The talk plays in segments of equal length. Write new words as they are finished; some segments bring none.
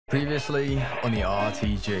Previously on the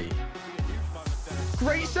RTG.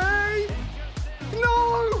 Great save!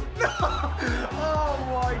 No! No! Oh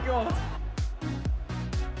my god!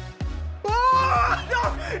 Oh! No!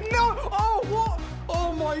 No! Oh, what?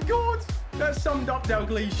 Oh my god! That summed up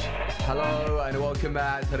Dalgleish. Hello and welcome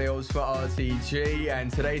back to the Ultimate RTG,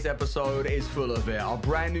 and today's episode is full of it. Our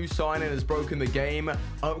brand new signing has broken the game,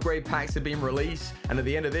 upgrade packs have been released, and at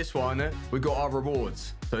the end of this one, we've got our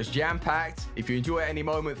rewards. So it's jam-packed. If you enjoy it at any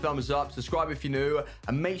moment, thumbs up, subscribe if you're new,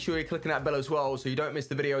 and make sure you're clicking that bell as well so you don't miss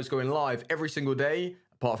the videos going live every single day,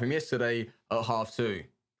 apart from yesterday at 2:30.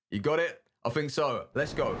 You got it? I think so.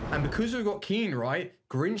 Let's go. And because we've got Keane, right,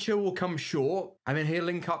 Garrincha will come short, and then he'll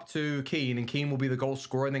link up to Keane, and Keane will be the goal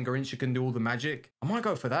scorer, and then Garrincha can do all the magic. I might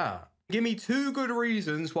go for that. Give me two good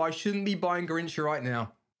reasons why I shouldn't be buying Garrincha right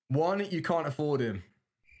now. One, you can't afford him.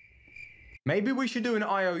 Maybe we should do an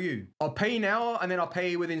IOU. I'll pay now, and then I'll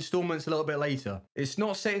pay with installments a little bit later. It's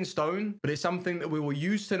not set in stone, but it's something that we will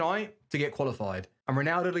use tonight to get qualified. And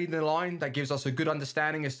Ronaldo leading the line, that gives us a good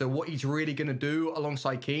understanding as to what he's really going to do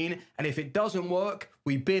alongside Keane. And if it doesn't work,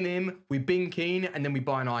 we bin him, we bin Keane, and then we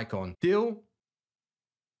buy an icon. Deal?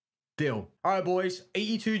 Deal. All right, boys.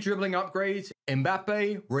 82 dribbling upgrades.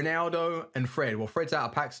 Mbappe, Ronaldo, and Fred. Well, Fred's out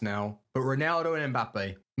of packs now, but Ronaldo and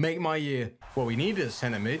Mbappe. Make my year. Well, we need a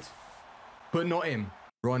centre mid, but not him.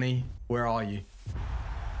 Ronnie, where are you?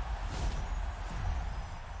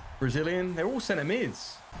 Brazilian, they're all centre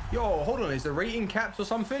mids. Yo, hold on, is the rating capped or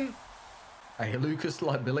something? Hey, Lucas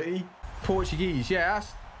liability. Portuguese, yeah,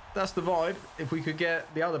 that's the vibe. If we could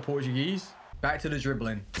get the other Portuguese. Back to the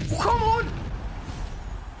dribbling. Oh, come on!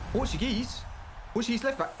 Portuguese? Portuguese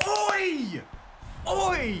left back. Oi!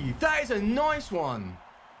 Oi! That is a nice one.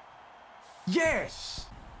 Yes!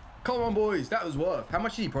 Come on, boys. That was worth. How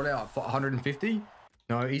much is he? Probably out 150?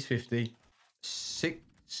 No, he's 50.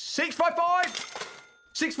 655!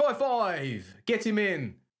 655. Get him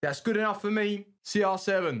in. That's good enough for me.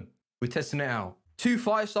 CR7. We're testing it out. 2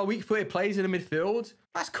 5-star weak-footed players in the midfield.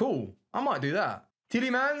 That's cool. I might do that.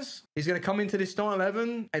 Tillemans, he's going to come into this starting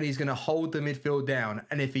 11 and he's going to hold the midfield down.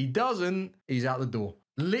 And if he doesn't, he's out the door.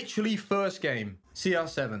 Literally first game.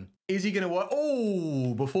 CR7. Is he going to work?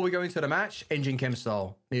 Oh, before we go into the match, engine chem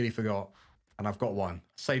style. Nearly forgot. And I've got one.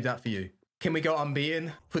 Save that for you. Can we go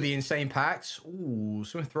unbeaten for the insane packs? Ooh,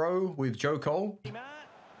 swim throw with Joe Cole.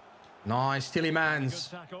 Nice,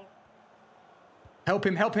 Tillemans. Help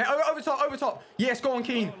him, help him. Oh, over top, over top. Yes, go on,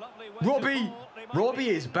 Keane. Robbie. Robbie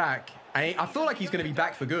is back. I feel like he's going to be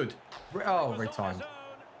back for good. Oh, very timed.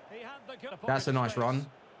 That's a nice run.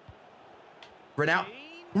 Run out.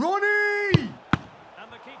 Ronnie!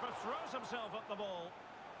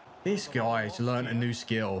 This guy's learned a new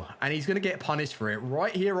skill, and he's going to get punished for it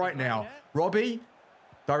right here, right now. Robbie,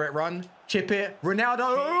 direct run, chip it.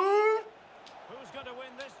 Ronaldo.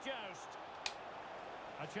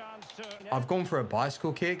 I've gone for a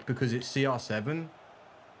bicycle kick because it's CR7,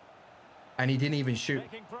 and he didn't even shoot.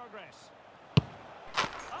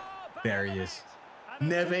 There he is.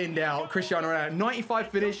 Never in doubt. Cristiano Ronaldo, 95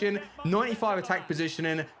 finishing, 95 attack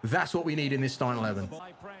positioning. That's what we need in this starting 11.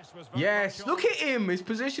 Yes, look at him. His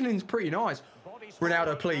positioning's pretty nice.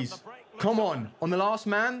 Ronaldo, please. Come on the last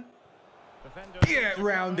man. Get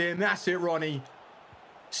round him. That's it, Ronnie.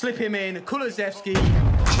 Slip him in. Kulusevski.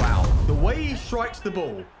 Wow. The way he strikes the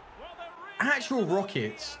ball. Actual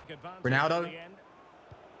rockets. Ronaldo.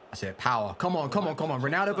 That's it. Power. Come on, come on, come on.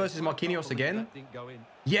 Ronaldo versus Marquinhos again.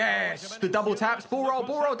 Yes. The double taps. Ball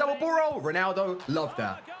roll, double ball roll. Ronaldo. Love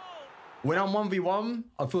that. When I'm 1v1,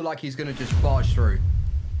 I feel like he's going to just barge through.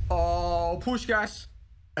 Oh, Puskas.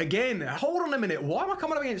 Again, hold on a minute. Why am I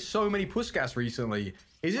coming up against so many Puskas recently?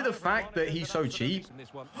 Is it the fact that he's so cheap?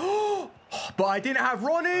 But I didn't have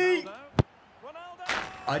Ronnie.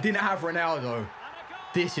 I didn't have Ronaldo.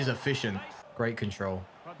 This is efficient. Great control.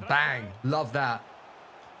 Bang. Love that.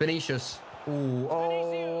 Vinicius. Ooh.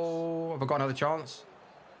 Oh. Have I got another chance?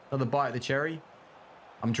 Another bite at the cherry.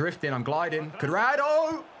 I'm drifting. I'm gliding.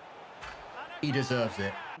 Cuadrado. He deserves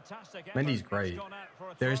it. Mendy's great.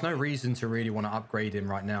 There is no reason to really want to upgrade him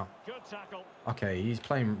right now. Okay, he's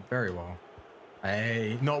playing very well.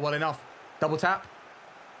 Hey, not well enough. Double tap.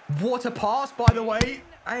 What a pass, by the way.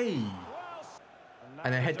 Hey.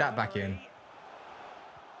 And then head that back in.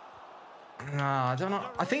 Nah, I don't know.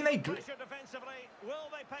 I think they...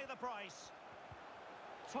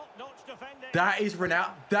 That is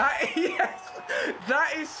Ronaldo. Yes,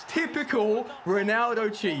 that is typical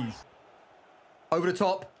Ronaldo cheese. Over the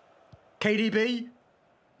top. KDB.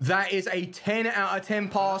 That is a 10 out of 10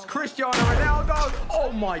 pass. Cristiano Ronaldo.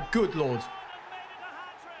 Oh my good lord.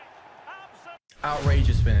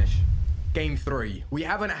 Outrageous finish. Game 3. We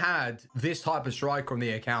haven't had this type of striker on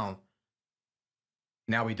the account.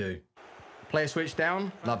 Now we do. Player switch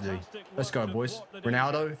down. Lovely. Let's go, boys.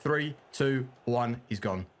 Ronaldo. 3, 2, 1. He's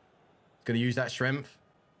gone. He's going to use that strength.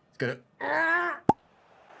 He's going to...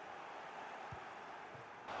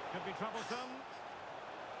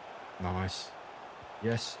 Nice.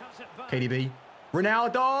 Yes. KDB.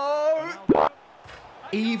 Ronaldo!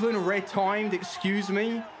 Even red timed, excuse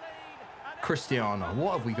me. Cristiano,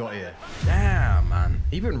 what have we got here? Damn, man.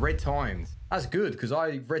 Even red timed. That's good because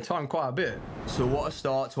I red timed quite a bit. So what a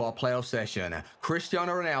start to our playoff session.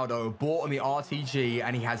 Cristiano Ronaldo bought on the RTG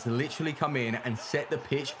and he has literally come in and set the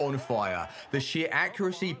pitch on fire. The sheer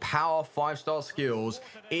accuracy, power, 5-star skills,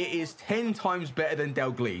 it is 10 times better than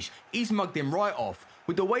Dalglish. He's mugged him right off.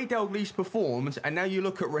 With the way Dalglish performs, and now you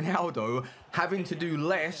look at Ronaldo having to do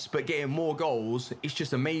less but getting more goals, it's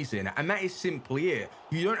just amazing. And that is simply it.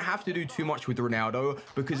 You don't have to do too much with Ronaldo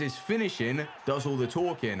because his finishing does all the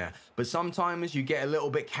talking. But sometimes you get a little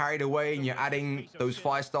bit carried away and you're adding those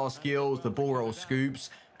 5-star skills, the ball roll scoops,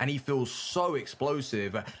 and he feels so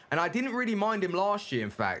explosive. And I didn't really mind him last year, in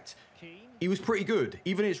fact. He was pretty good,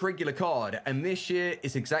 even his regular card, and this year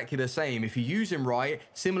is exactly the same. If you use him right,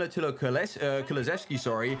 similar to Kulusevski,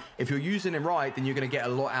 sorry, if you're using him right, then you're going to get a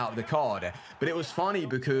lot out of the card. But it was funny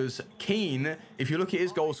because Keane, if you look at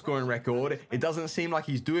his goal scoring record, it doesn't seem like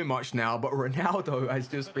he's doing much now, but Ronaldo has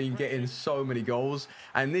just been getting so many goals.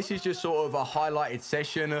 And this is just sort of a highlighted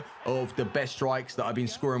session of the best strikes that I've been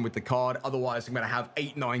scoring with the card. Otherwise, I'm going to have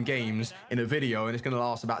 8-9 games in a video, and it's going to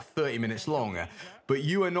last about 30 minutes long. But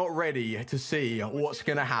you are not ready to see what's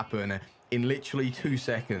going to happen in literally 2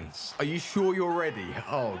 seconds. Are you sure you're ready?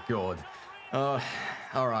 Oh, God. All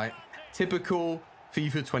right. Typical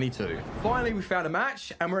FIFA 22. Finally, we found a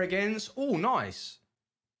match, and we're against... Oh, nice.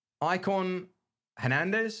 Icon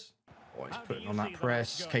Hernandez. Oh, he's putting on that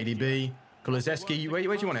press. KDB. Kulusevski. Where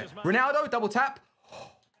do you want it? Ronaldo, double tap.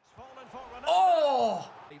 Oh!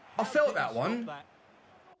 I felt that one.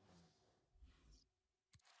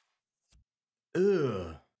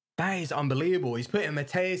 Ugh. That is unbelievable. He's putting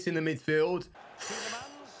Mateus in the midfield.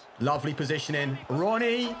 Lovely positioning.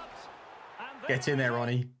 Ronnie. Get in there,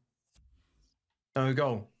 Ronnie. No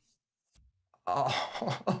goal.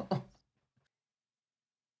 Oh.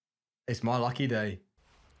 It's my lucky day.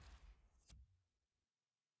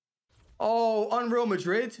 Oh, Unreal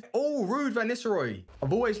Madrid. Oh, Rude Van Nistelrooy.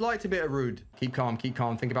 I've always liked a bit of Rude. Keep calm, keep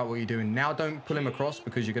calm. Think about what you're doing. Now don't pull him across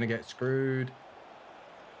because you're going to get screwed.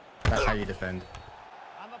 That's how you defend.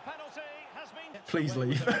 Please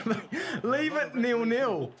leave. Leave it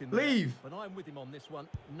 0-0. Leave.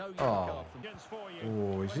 Oh.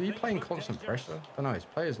 Oh, is he playing constant pressure? I don't know. His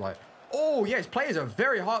players like... Oh, yeah, his players are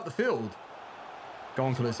very high up the field. Go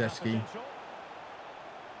on, Kulusevski.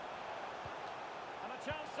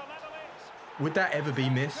 Would that ever be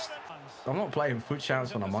missed? I'm not playing Fut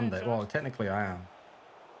Champs on a Monday. Well, technically I am.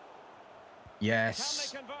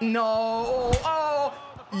 Yes. No. Oh.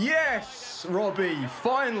 Yes, Robbie.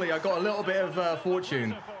 Finally, I got a little bit of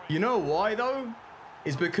fortune. You know why, though?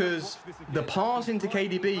 Is because the pass into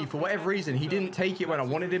KDB, for whatever reason, he didn't take it when I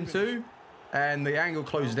wanted him to, and the angle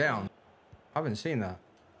closed down. I haven't seen that.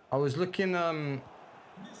 I was looking...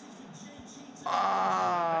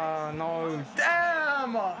 Ah, no.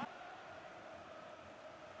 Damn!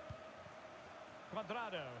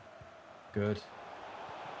 Good.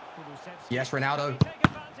 Yes, Ronaldo.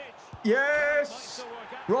 Yes!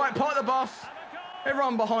 Right, part the bus.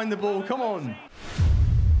 Everyone behind the ball. Come on.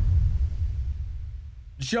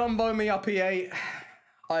 Jumbo me up E8.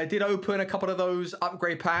 I did open a couple of those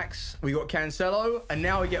upgrade packs. We got Cancelo, and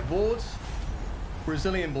now we get boards.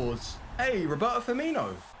 Brazilian boards. Hey, Roberto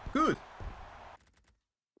Firmino. Good.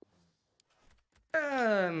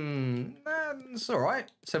 It's all right.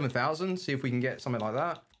 7,000. See if we can get something like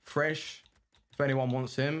that. Fresh. If anyone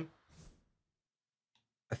wants him.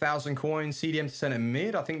 1,000 coins. CDM to centre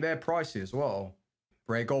mid. I think they're pricey as well.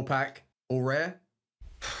 Rare gold pack. All rare.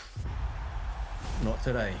 Not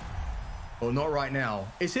today. Or not right now.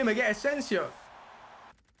 It's him again. Asensio.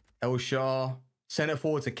 El Shah. Centre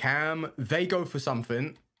forward to Cam. They go for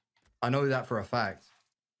something. I know that for a fact.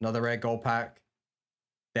 Another rare gold pack.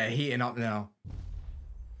 They're heating up now.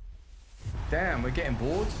 Damn, we're getting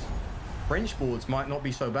boards. French boards might not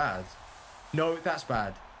be so bad. No, that's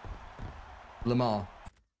bad. Lamar.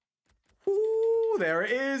 Ooh, there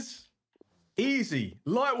it is. Easy.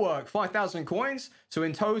 Light work. 5,000 coins. So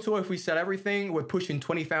in total, if we sell everything, we're pushing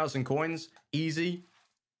 20,000 coins. Easy.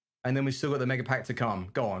 And then we still got the mega pack to come.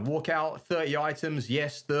 Go on. Walk out. 30 items.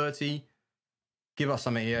 Yes, 30. Give us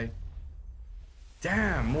some EA.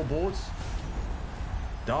 Damn, more boards.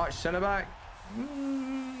 Dutch centre back.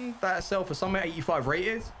 position that itself for some 85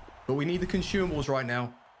 rated, but we need the consumables right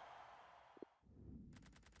now.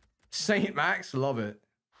 Saint Max, love it.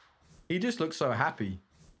 He just looks so happy.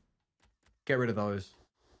 Get rid of those.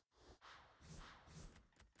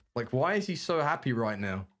 Like, why is he so happy right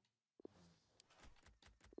now?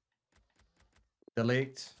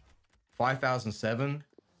 Delete. 5007.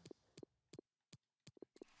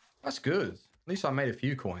 That's good. At least I made a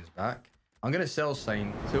few coins back. I'm going to sell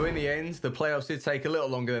Saint. So in the end, the playoffs did take a little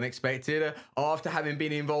longer than expected. After having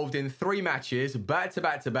been involved in 3 matches, back to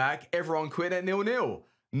back to back, everyone quit at 0-0.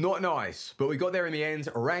 Not nice, but we got there in the end.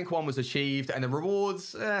 Rank 1 was achieved, and the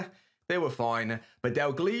rewards, they were fine. But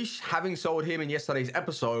Dalglish, having sold him in yesterday's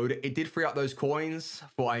episode, it did free up those coins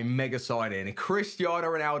for a mega sign-in. Cristiano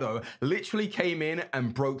Ronaldo literally came in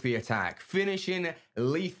and broke the attack, finishing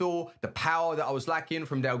lethal. The power that I was lacking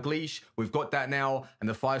from Dalglish, we've got that now, and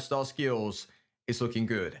the 5-star skills, it's looking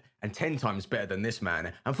good. And 10 times better than this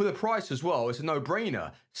man. And for the price as well, it's a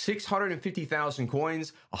no-brainer. 650,000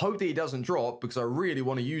 coins. I hope that he doesn't drop because I really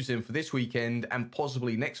want to use him for this weekend and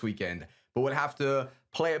possibly next weekend. But we'll have to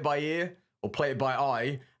play it by ear or play it by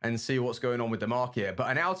eye and see what's going on with the market. But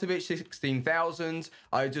an out of it, 16,000.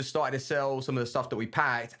 I just started to sell some of the stuff that we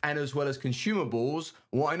packed, and as well as consumables.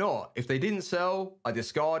 Why not? If they didn't sell, I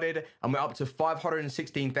discarded, and we're up to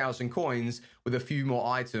 516,000 coins with a few more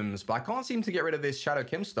items. But I can't seem to get rid of this Shadow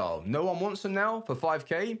Chem style. No one wants them now for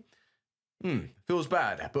 5k. Feels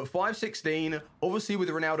bad. But 516, obviously with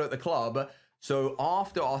Ronaldo at the club. So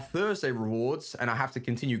after our Thursday rewards, and I have to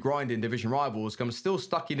continue grinding Division Rivals, I'm still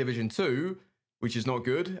stuck in Division 2, which is not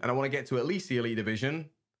good. And I want to get to at least the Elite Division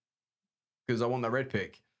because I want that red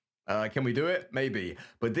pick. Can we do it? Maybe.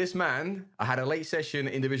 But this man, I had a late session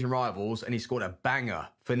in Division Rivals, and he scored a banger.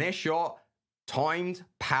 Finesse shot, timed,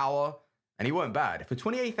 power, and he weren't bad. For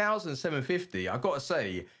 28,750, I got to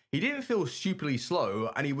say, he didn't feel stupidly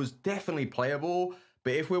slow, and he was definitely playable.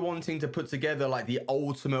 But if we're wanting to put together like the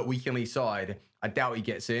ultimate weekly side, I doubt he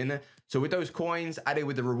gets in. So with those coins added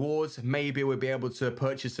with the rewards, maybe we'll be able to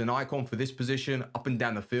purchase an icon for this position up and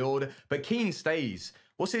down the field. But Keane stays.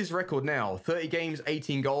 What's his record now? 30 games,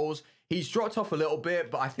 18 goals. He's dropped off a little bit,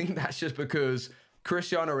 but I think that's just because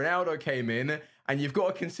Cristiano Ronaldo came in. And you've got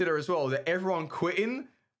to consider as well that everyone quitting,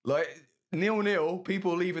 like 0-0,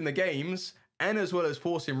 people leaving the games, and as well as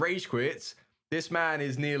forcing rage quits. This man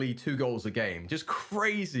is nearly 2 goals a game. Just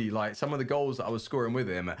crazy, like some of the goals that I was scoring with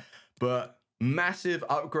him. But massive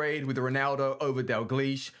upgrade with Ronaldo over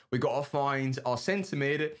Dalglish. We got to find our centre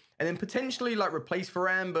mid and then potentially like replace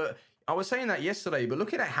Varane. But I was saying that yesterday, but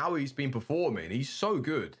looking at how he's been performing, he's so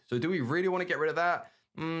good. So do we really want to get rid of that?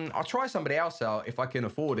 I'll try somebody else out if I can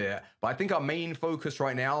afford it. But I think our main focus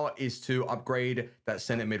right now is to upgrade that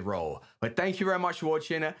centre mid role. But thank you very much for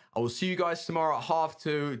watching. I will see you guys tomorrow at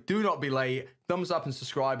 2:30. Do not be late. Thumbs up and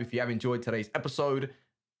subscribe if you have enjoyed today's episode.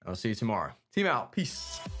 I'll see you tomorrow. Team out.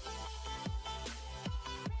 Peace.